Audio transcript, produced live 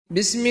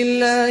بسم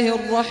الله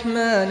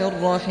الرحمن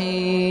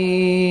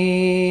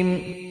الرحيم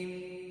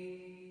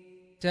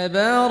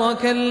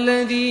تبارك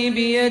الذي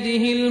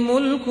بيده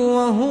الملك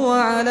وهو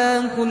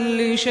على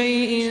كل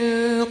شيء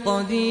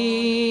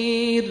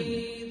قدير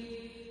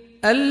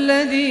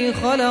الذي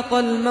خلق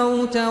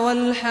الموت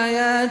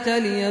والحياة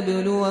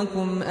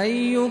ليبلوكم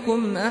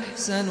أيكم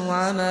أحسن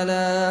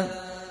عملا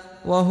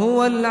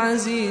وهو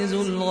العزيز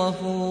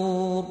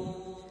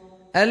الغفور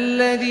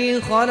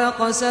الذي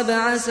خلق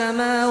 7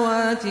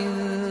 سماوات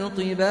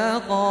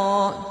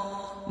طباقا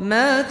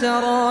ما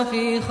ترى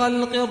في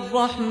خلق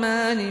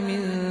الرحمن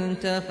من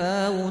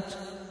تفاوت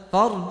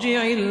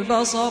فارجع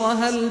البصر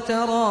هل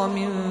ترى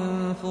من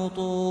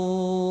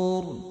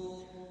فطور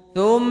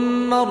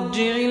ثم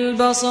ارجع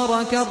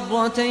البصر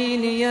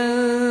كرتين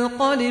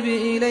ينقلب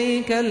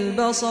إليك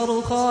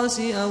البصر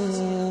خاسئا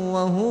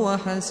وهو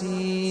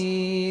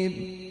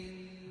حسير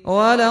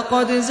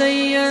ولقد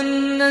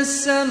زينا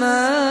السماء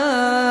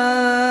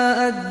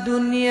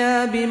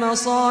الدنيا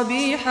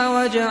بمصابيح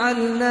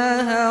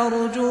وجعلناها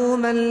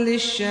رجوما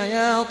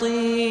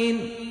للشياطين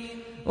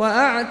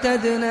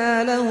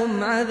وأعتدنا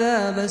لهم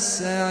عذاب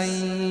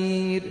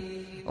السعير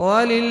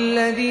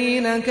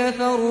وللذين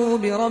كفروا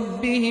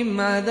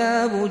بربهم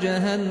عذاب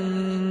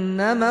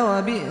جهنم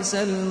وبئس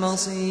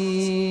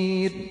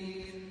المصير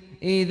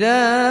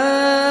إذا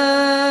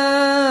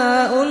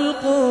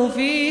ألقوا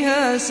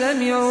فيها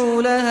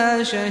سمعوا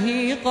لها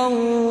شهيقا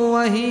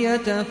وهي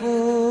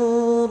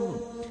تفور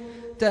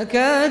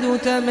تكاد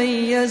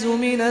تميز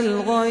من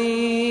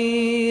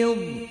الغيظ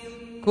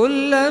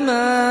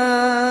كلما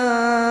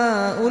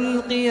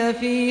ألقي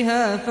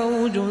فيها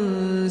فوج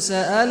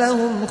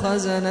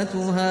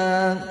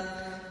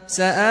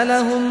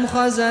سألهم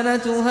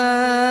خزنتها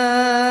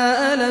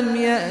ألم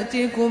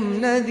يأتكم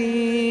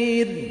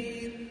نذير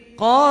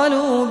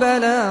قالوا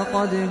بلى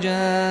قد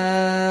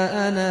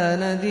جاءنا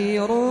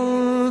نذير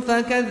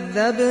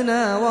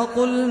فكذبنا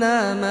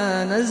وقلنا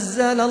ما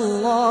نزل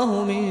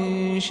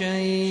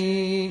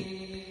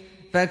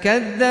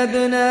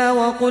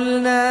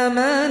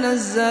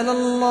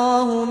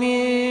الله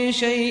من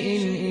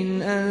شيء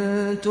إن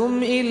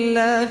أنتم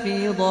إلا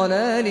في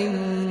ضلال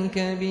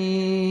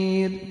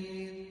كبير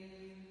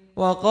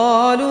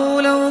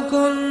وقالوا لو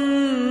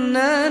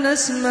كنا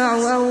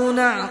نسمع أو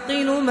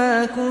نعقل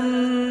ما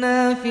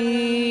كنا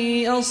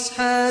في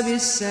أصحاب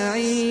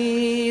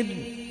السعير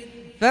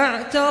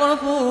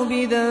فاعترفوا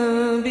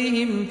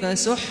بذنبهم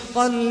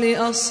فسحقا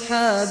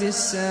لأصحاب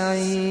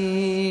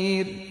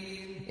السعير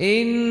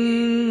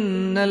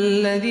إن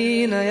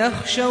الذين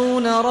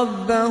يخشون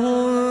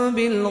ربهم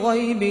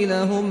بالغيب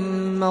لهم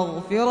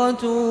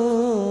مغفرة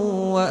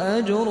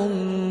وأجر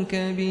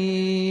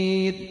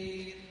كبير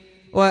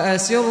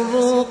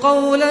وأسروا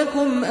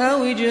قولكم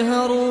أو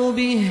اجهروا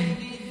به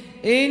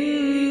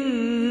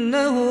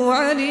إنه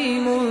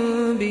عليم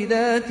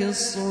بذات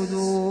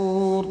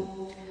الصدور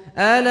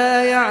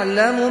ألا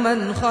يعلم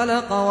من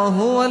خلق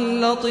وهو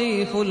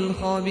اللطيف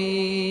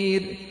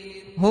الخبير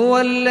هو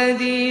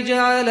الذي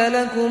جعل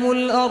لكم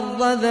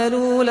الأرض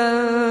ذلولا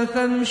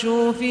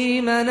فامشوا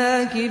في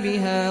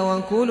مناكبها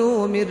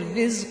وكلوا من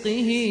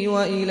رزقه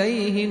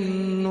وإليه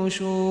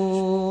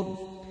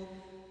النشور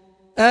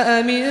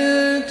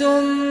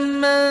أأمنتم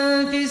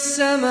من في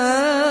السماء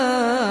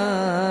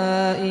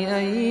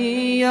أن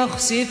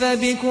يخسف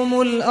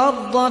بكم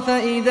الأرض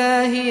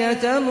فإذا هي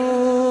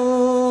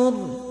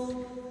تمور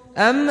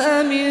أم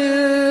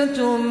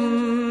أمنتم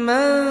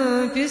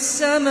من في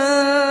السماء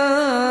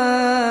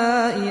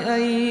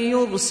أن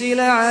يرسل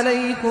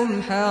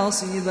عليكم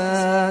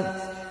حاصبا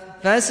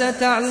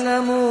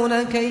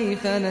فستعلمون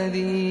كيف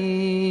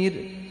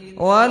نذير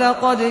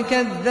ولقد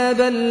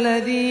كذب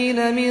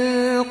الذين من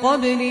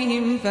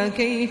قبلهم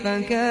فكيف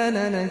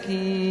كان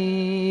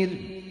نكير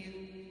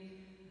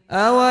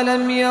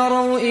أولم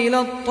يروا إلى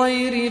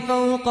الطير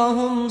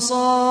فوقهم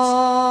صافات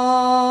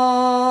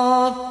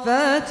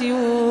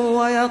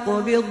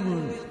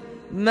ويقبضن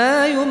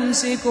ما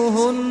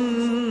يمسكهن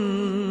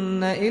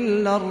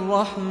إلا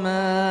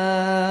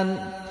الرحمن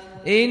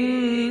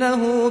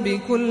إنه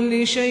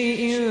بكل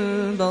شيء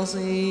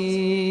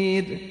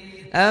بصير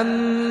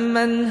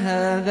أمن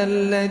هذا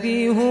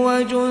الذي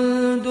هو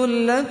جند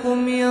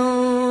لكم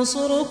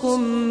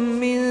ينصركم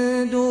من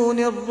دون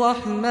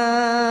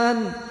الرحمن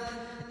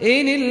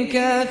إن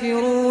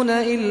الكافرون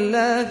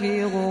إلا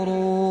في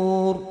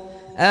غرور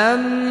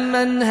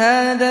أمن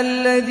هذا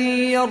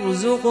الذي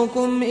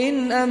يرزقكم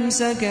إن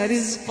أمسك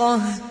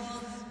رزقه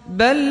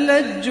بل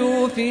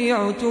لجوا في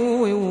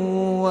عتو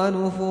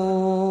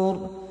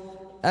ونفور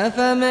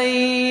أفمن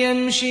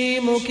يمشي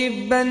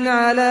مكبا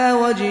على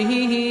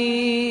وجهه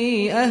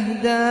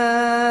أهدى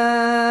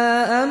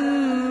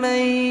أمن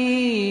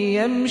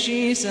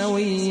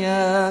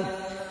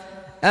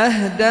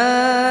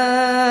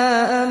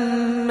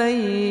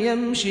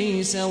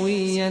يمشي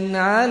سويا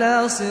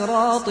على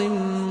صراط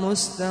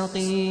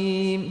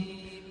مستقيم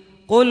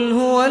قل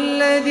هو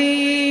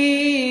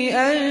الذي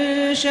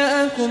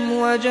أنشأكم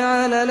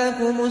وجعل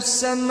لكم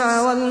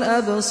السمع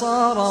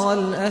والأبصار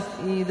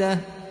والأفئدة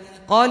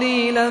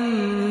قليلا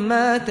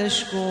ما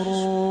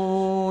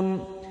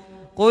تشكرون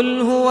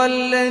قل هو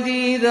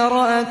الذي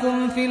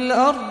ذرأكم في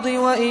الأرض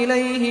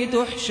وإليه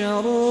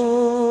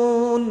تحشرون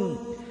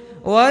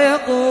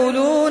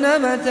ويقولون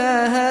متى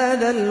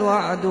هذا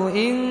الوعد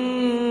إن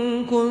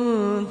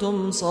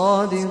كنتم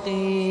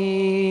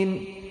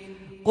صادقين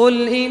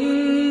قل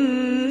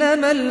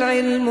إنما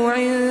العلم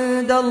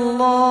عند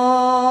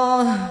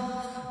الله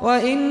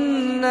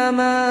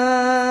وإنما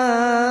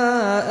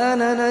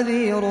أنا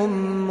نذير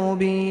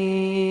مبين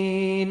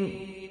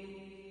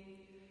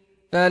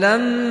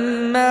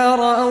فلما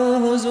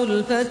رأوه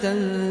زلفة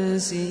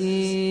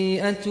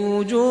سيئت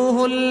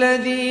وجوه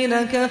الذين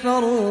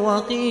كفروا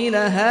وقيل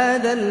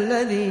هذا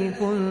الذي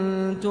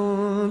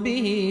كنتم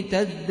به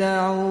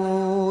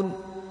تدعون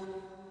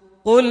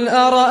قل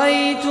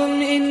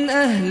أرأيتم إن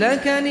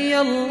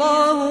أهلكني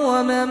الله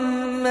ومن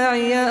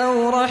معي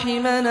أو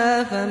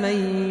رحمنا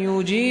فمن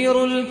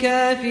يجير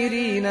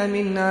الكافرين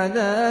من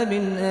عذاب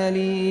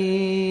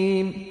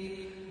أليم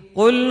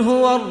قل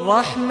هو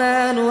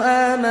الرحمن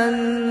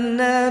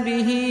آمنا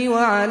به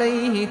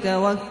وعليه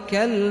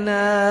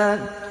توكلنا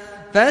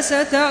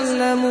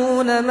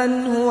فستعلمون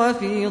من هو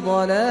في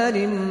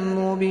ضلال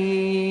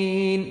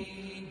مبين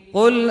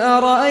قل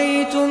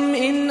أرأيتم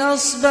إن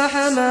أصبح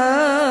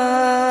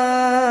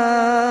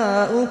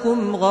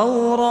ماؤكم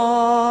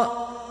غورا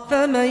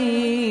فمن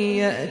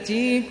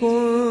يأتيكم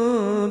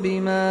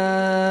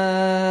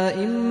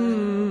بماء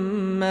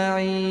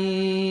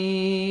معين